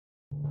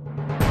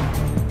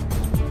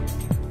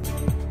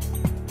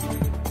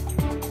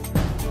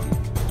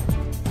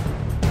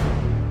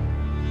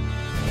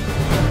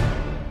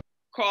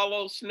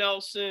Carlos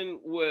Nelson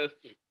with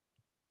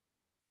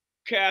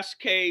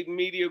Cascade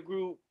Media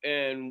Group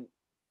and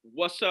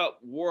What's Up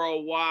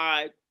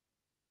Worldwide.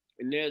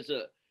 And there's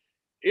a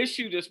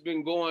issue that's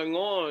been going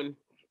on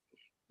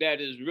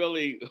that is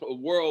really a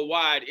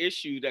worldwide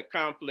issue, that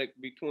conflict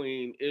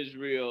between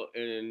Israel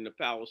and the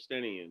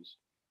Palestinians.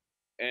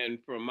 And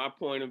from my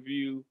point of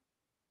view,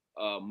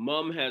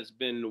 mum has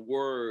been the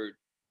word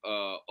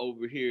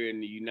over here in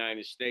the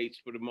United States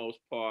for the most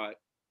part,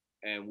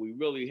 and we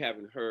really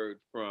haven't heard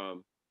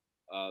from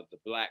the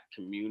Black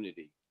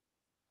community.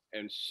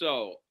 And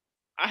so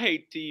I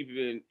hate to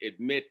even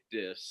admit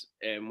this.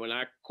 And when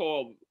I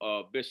call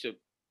Bishop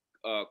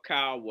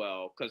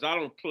Colwell, because I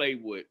don't play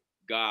with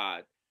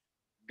God,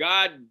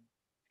 God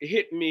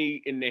hit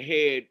me in the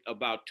head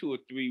about 2 or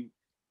 3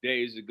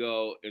 days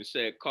ago and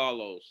said,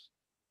 Carlos,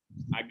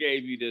 I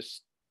gave you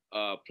this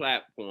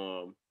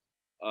platform.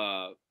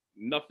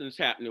 Nothing's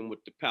happening with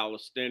the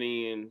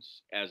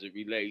Palestinians as it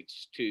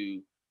relates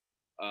to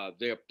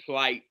their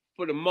plight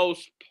for the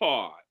most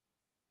part.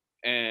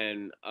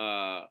 And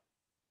I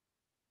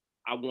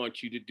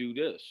want you to do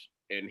this.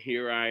 And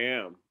here I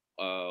am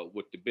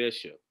with the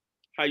bishop.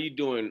 How you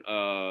doing,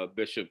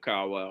 Bishop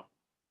Colwell?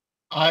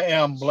 I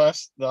am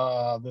blessed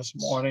this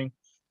morning.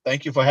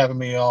 Thank you for having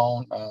me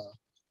on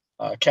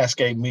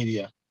Cascade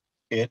Media.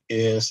 It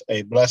is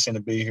a blessing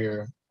to be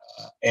here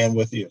and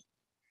with you.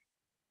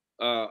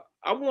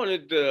 I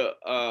wanted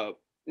to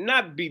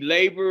not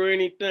belabor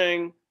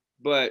anything,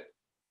 but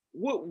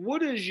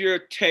what is your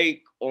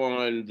take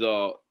on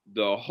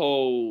the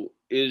whole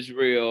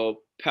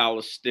Israel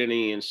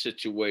Palestinian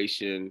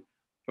situation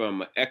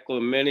from an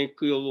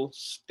ecumenical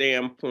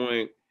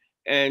standpoint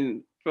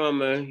and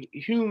from a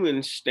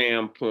human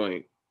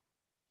standpoint?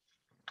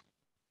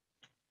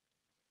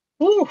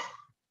 Whew.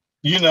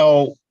 You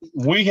know,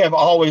 we have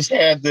always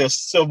had this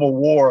civil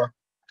war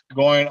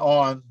going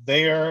on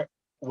there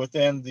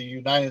within the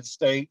United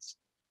States.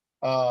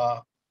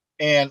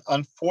 And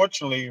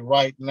unfortunately,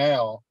 right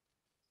now,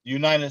 the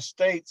United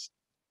States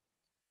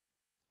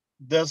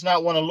does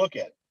not want to look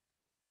at it,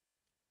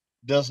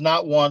 does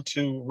not want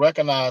to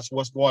recognize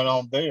what's going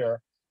on there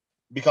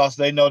because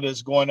they know that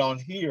it's going on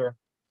here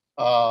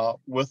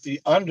with the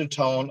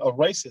undertone of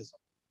racism.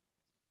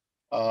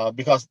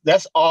 Because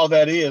that's all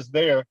that is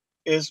there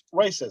is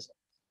racism.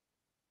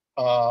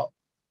 Uh,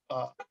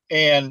 uh,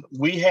 and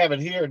we have it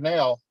here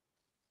now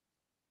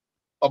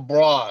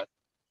abroad.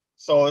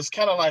 So it's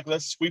kind of like,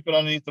 let's sweep it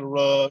underneath the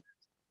rug,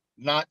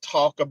 not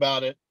talk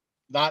about it,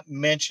 not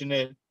mention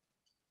it,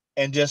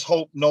 and just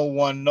hope no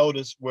one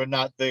notice we're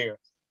not there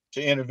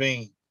to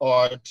intervene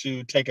or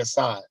to take a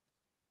side.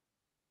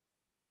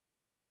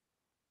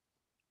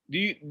 Do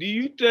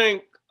you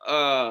think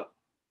that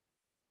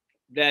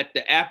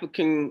the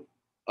African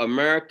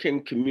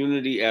American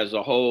community as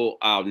a whole,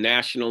 our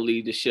national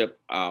leadership,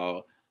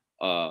 our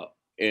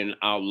in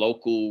our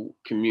local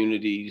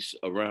communities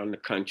around the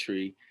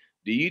country,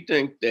 do you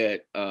think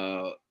that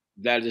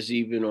that is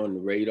even on the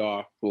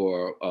radar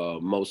for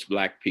most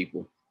Black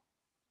people?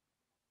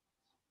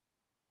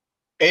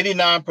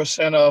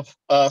 89% of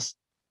us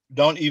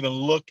don't even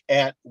look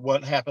at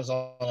what happens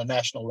on a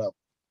national level.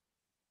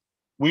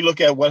 We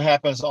look at what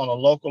happens on a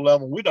local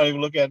level. We don't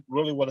even look at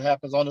really what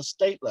happens on a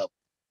state level,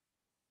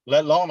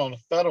 let alone on a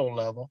federal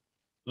level,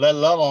 let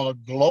alone on a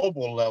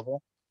global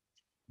level.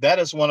 That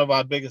is one of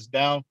our biggest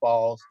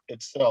downfalls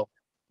itself.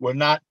 We're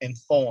not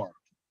informed.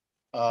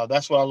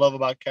 That's what I love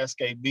about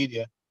Cascade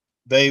Media.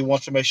 They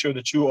want to make sure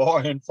that you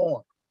are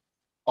informed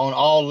on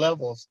all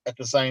levels at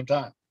the same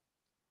time.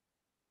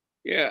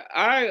 Yeah,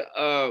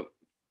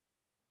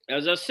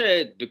 as I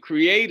said, the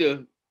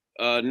creator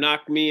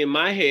knocked me in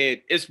my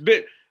head.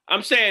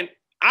 I'm saying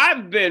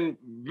I've been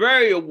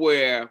very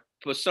aware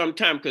for some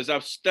time because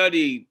I've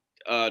studied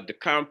the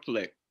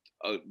conflict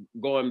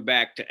going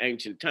back to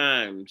ancient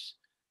times.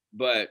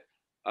 But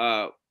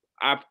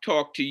I've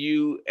talked to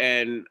you,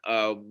 and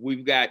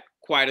we've got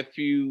quite a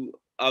few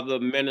other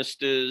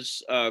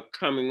ministers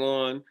coming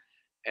on.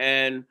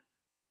 And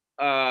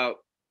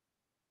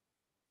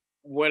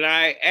when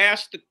I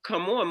asked to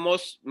come on,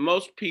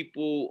 most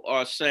people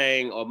are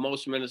saying, or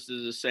most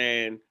ministers are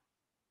saying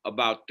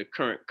about the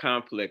current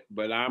conflict,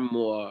 but I'm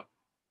more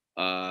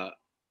uh,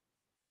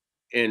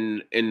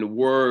 in the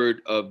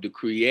word of the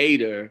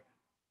Creator,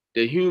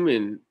 the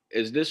human.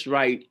 Is this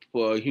right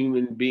for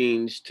human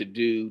beings to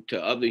do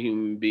to other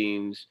human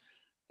beings?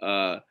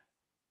 Uh,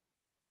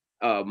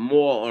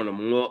 More on a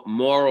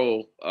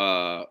moral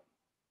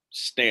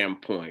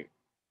standpoint.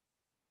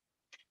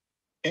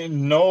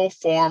 In no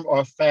form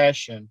or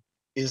fashion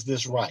is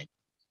this right,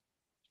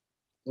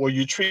 where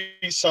you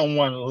treat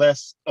someone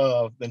less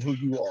of than who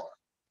you are.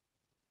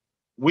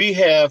 We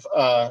have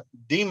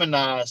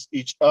demonized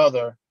each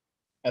other,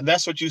 and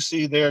that's what you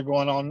see there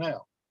going on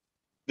now.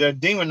 They're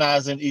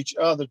demonizing each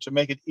other to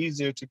make it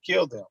easier to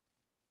kill them.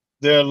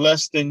 They're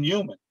less than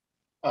human.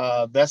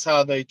 That's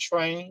how they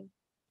train.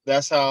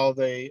 That's how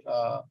they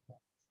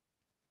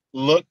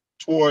look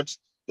towards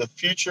the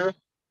future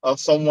of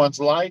someone's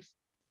life.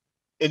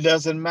 It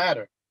doesn't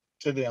matter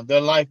to them.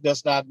 Their life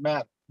does not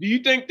matter. Do you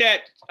think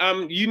that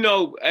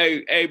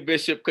hey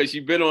Bishop, because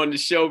you've been on the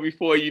show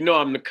before,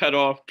 I'm the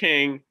cutoff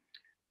king.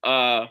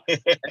 And,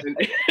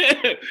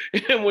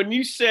 and when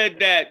you said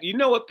that,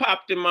 what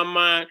popped in my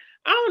mind?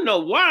 I don't know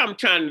why I'm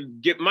trying to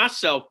get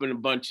myself in a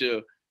bunch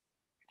of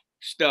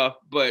stuff,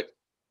 but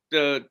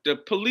the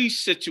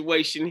police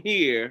situation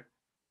here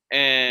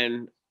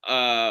and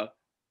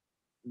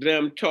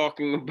them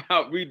talking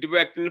about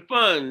redirecting the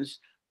funds.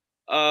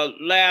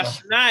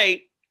 Last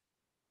night,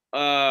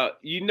 I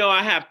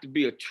have to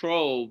be a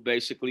troll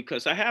basically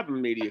because I have a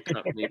media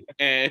company,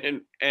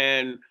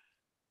 and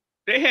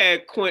they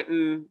had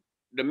Quentin,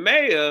 the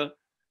mayor,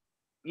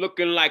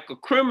 looking like a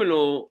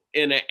criminal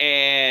in an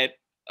ad.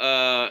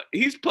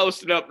 He's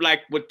posted up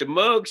like with the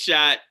mug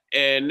shot,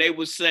 and they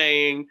were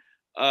saying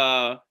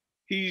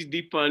he's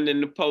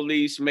defunding the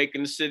police,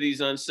 making the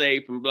cities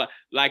unsafe, and blah,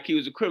 like he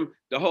was a criminal.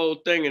 The whole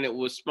thing, and it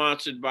was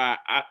sponsored by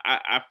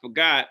I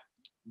forgot,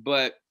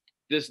 but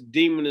this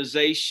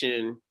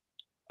demonization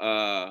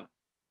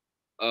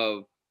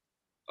of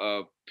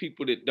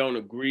people that don't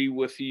agree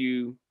with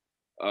you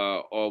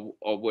or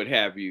what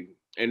have you.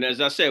 And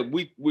as I said,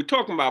 we're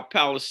talking about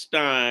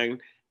Palestine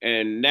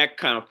and that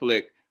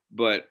conflict,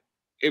 but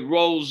it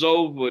rolls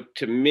over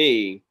to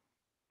me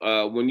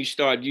when you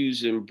start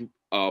using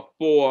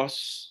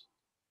force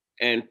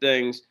and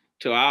things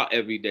to our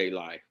everyday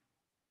life.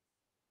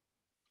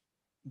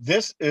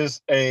 This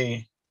is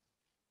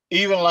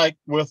even like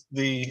with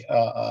the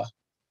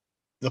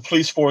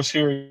police force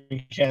here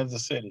in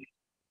Kansas City.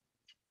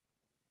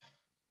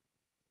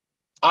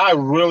 I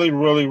really,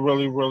 really,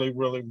 really, really,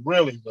 really,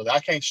 really, really, I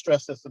can't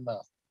stress this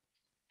enough.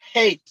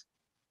 Hate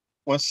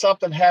when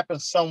something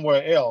happens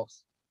somewhere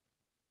else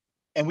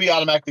and we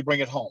automatically bring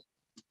it home.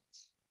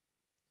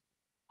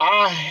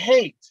 I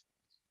hate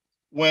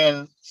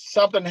when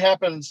something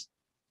happens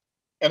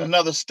in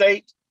another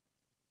state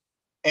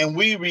and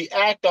we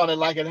react on it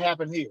like it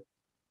happened here.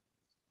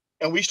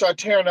 And we start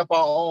tearing up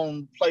our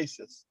own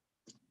places.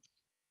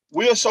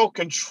 We are so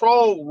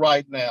controlled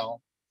right now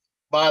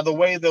by the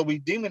way that we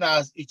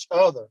demonize each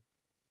other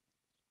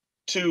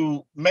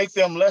to make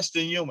them less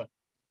than human.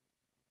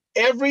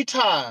 Every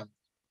time,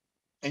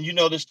 and you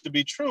know this to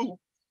be true,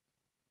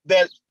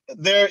 that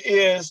there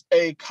is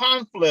a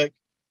conflict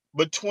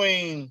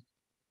between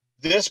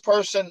this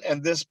person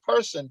and this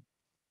person,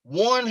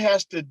 one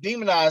has to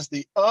demonize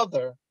the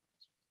other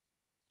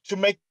to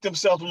make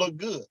themselves look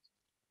good.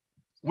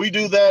 We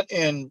do that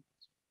in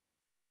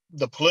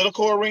the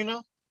political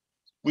arena.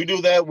 We do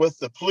that with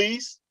the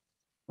police.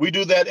 We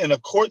do that in the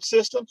court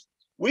systems.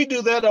 We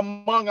do that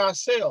among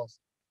ourselves.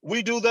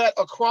 We do that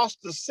across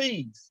the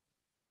seas.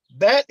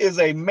 That is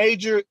a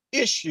major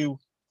issue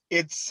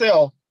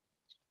itself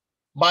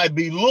by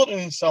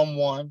belittling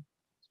someone,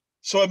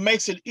 so it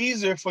makes it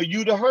easier for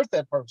you to hurt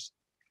that person.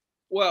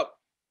 Well,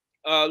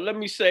 let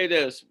me say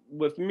this.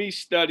 With me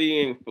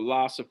studying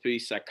philosophy,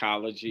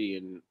 psychology,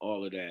 and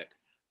all of that,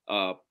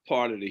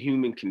 part of the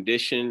human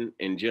condition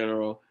in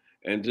general,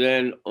 and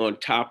then on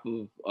top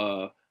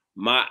of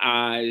my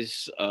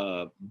eyes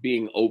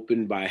being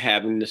opened by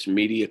having this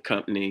media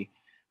company,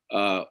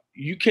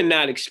 you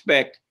cannot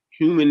expect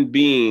human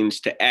beings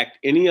to act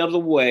any other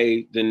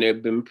way than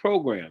they've been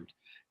programmed.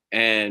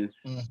 And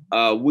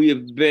we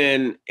have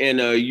been in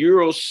a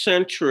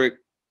Eurocentric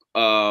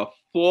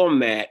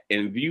format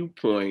and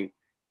viewpoint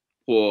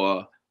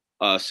for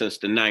since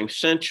the 9th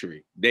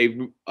century.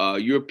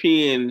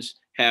 Europeans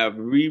have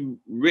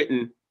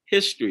rewritten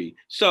history.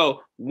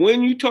 So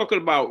when you're talking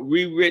about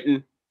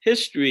rewritten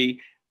history,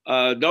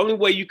 the only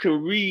way you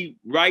can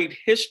rewrite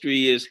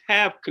history is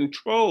have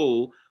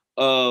control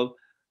of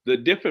the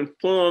different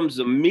forms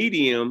of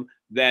medium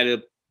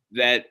that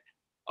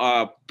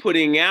are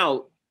putting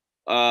out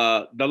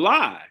the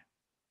lie.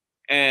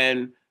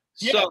 And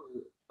so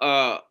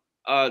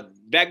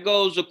that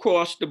goes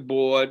across the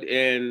board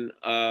in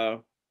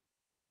all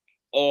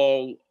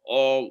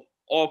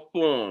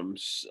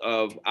forms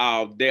of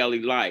our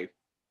daily life.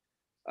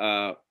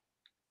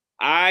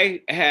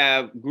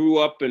 I grew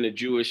up in a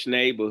Jewish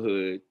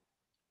neighborhood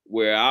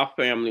where our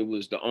family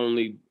was the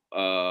only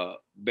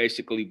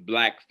basically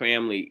Black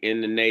family in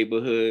the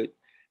neighborhood,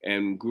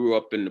 and grew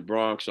up in the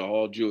Bronx, an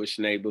all Jewish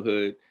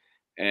neighborhood.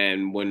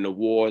 And when the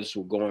wars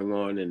were going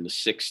on in the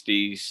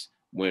 60s,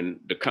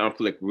 when the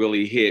conflict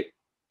really hit,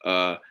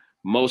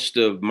 most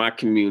of my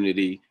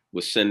community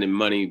was sending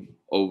money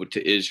over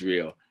to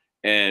Israel.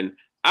 And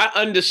I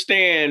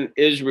understand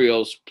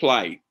Israel's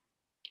plight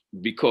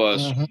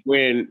because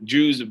when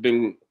Jews have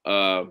been,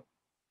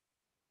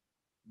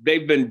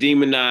 they've been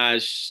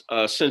demonized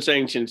since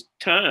ancient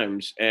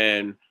times.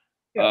 And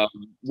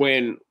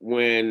when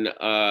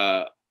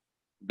the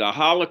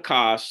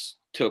Holocaust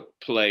took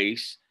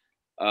place,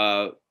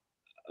 the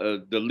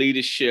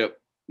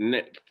leadership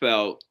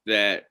felt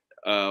that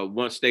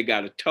once they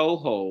got a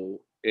toehold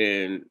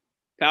in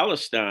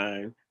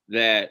Palestine,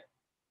 that,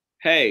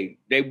 hey,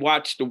 they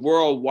watched the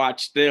world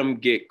watch them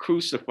get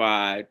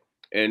crucified.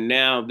 And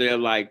now they're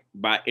like,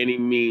 by any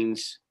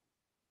means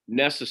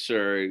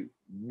necessary,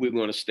 we're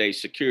going to stay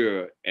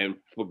secure, and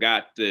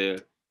forgot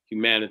the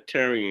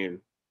humanitarian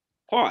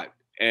part,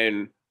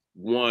 and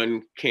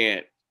one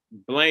can't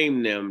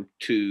blame them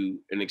to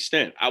an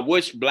extent. I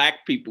wish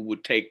Black people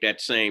would take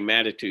that same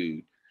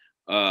attitude.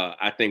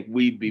 I think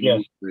we'd be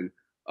moving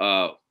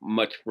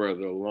much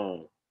further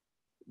along.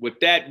 With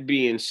that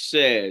being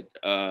said,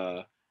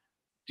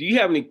 do you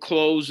have any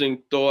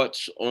closing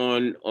thoughts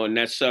on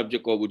that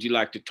subject, or would you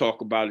like to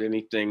talk about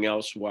anything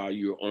else while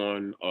you're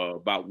on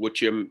about what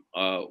you're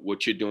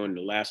doing?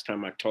 The last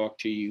time I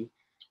talked to you,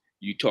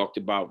 you talked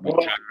about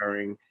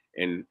retiring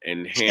and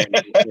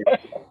handling.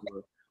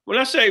 When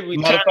I say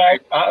retiring, matter of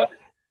fact,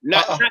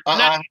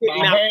 not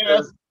getting out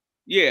there.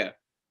 Yeah,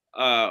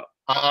 I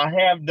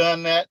have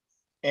done that,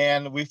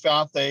 and we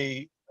found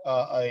a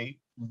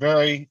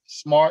very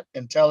smart,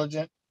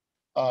 intelligent,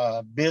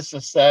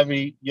 business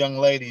savvy young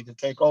lady to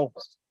take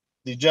over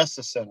the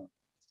Justice Center.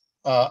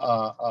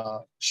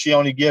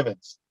 Shioni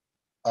Gibbons,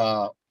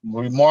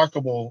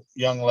 remarkable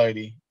young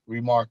lady,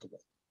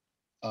 remarkable,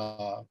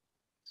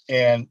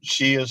 and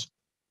she is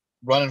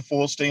running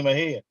full steam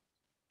ahead.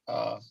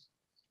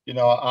 You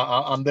know,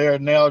 I'm there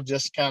now,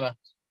 just kind of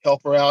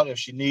help her out if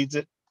she needs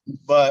it.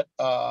 But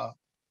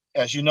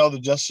as you know, the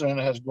Justice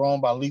Center has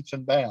grown by leaps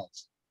and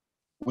bounds.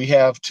 We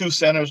have 2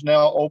 centers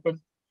now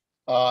open,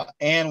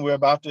 and we're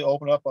about to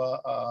open up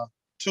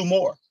 2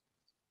 more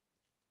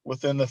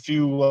within a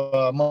few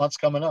months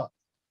coming up.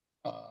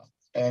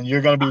 And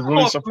you're going to be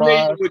really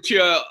surprised with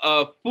your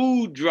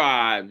food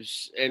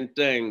drives and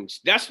things.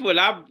 That's what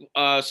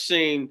I've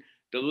seen.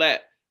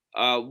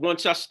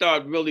 Once I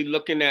start really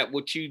looking at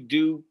what you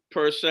do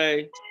per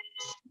se,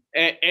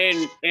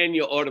 and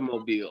your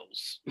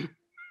automobiles.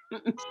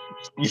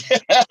 Yeah.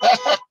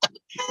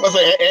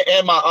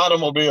 And my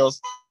automobiles.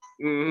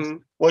 Mm-hmm.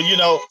 Well, you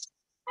know,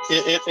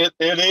 it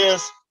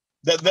is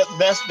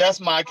that's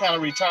my kind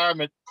of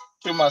retirement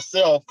to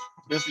myself.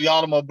 It's the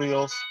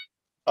automobiles,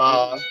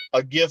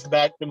 a gift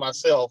back to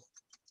myself,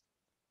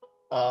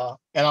 and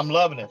I'm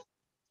loving it.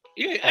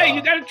 Yeah, hey,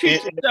 you gotta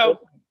treat yourself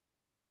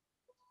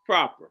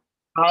proper.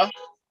 Huh?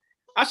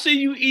 I see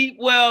you eat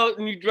well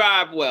and you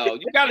drive well.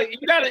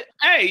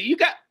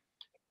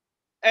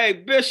 Hey,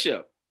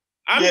 Bishop,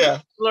 I'm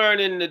just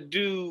learning to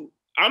do.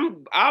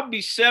 I'll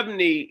be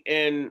 70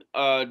 in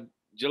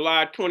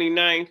July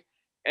 29th,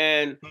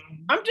 and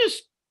I'm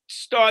just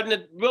starting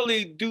to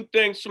really do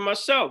things for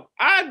myself.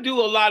 I do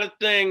a lot of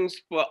things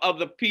for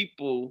other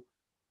people,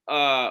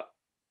 and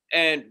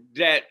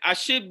that I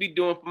should be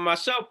doing for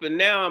myself. And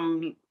now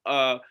I'm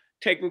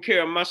taking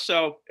care of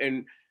myself,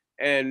 and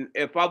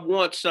if I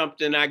want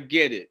something, I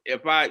get it.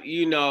 If I,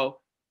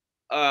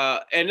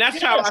 and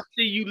that's how I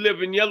see you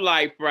living your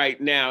life right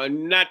now,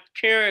 and not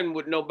caring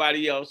what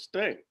nobody else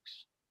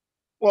thinks.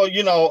 Well,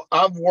 you know,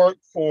 I've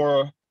worked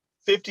for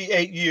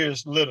 58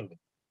 years, literally,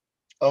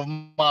 of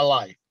my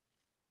life.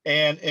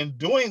 And in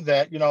doing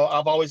that, you know,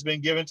 I've always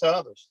been given to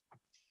others.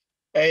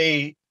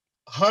 A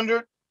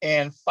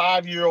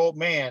 105-year-old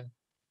man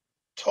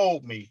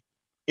told me,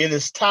 it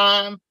is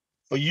time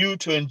for you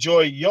to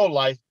enjoy your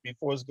life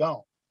before it's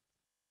gone.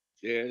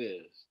 There it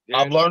is.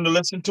 I've learned to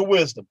listen to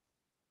wisdom.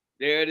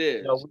 There it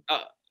is.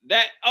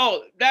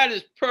 That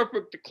is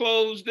perfect to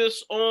close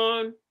this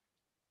on.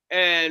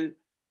 And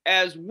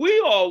as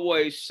we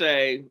always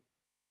say,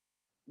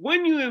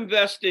 when you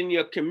invest in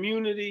your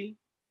community,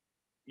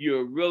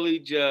 you're really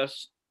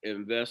just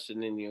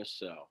investing in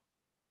yourself.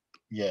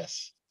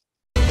 Yes.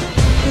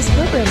 This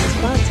program is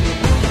brought to you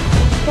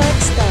by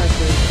Black Star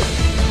Group.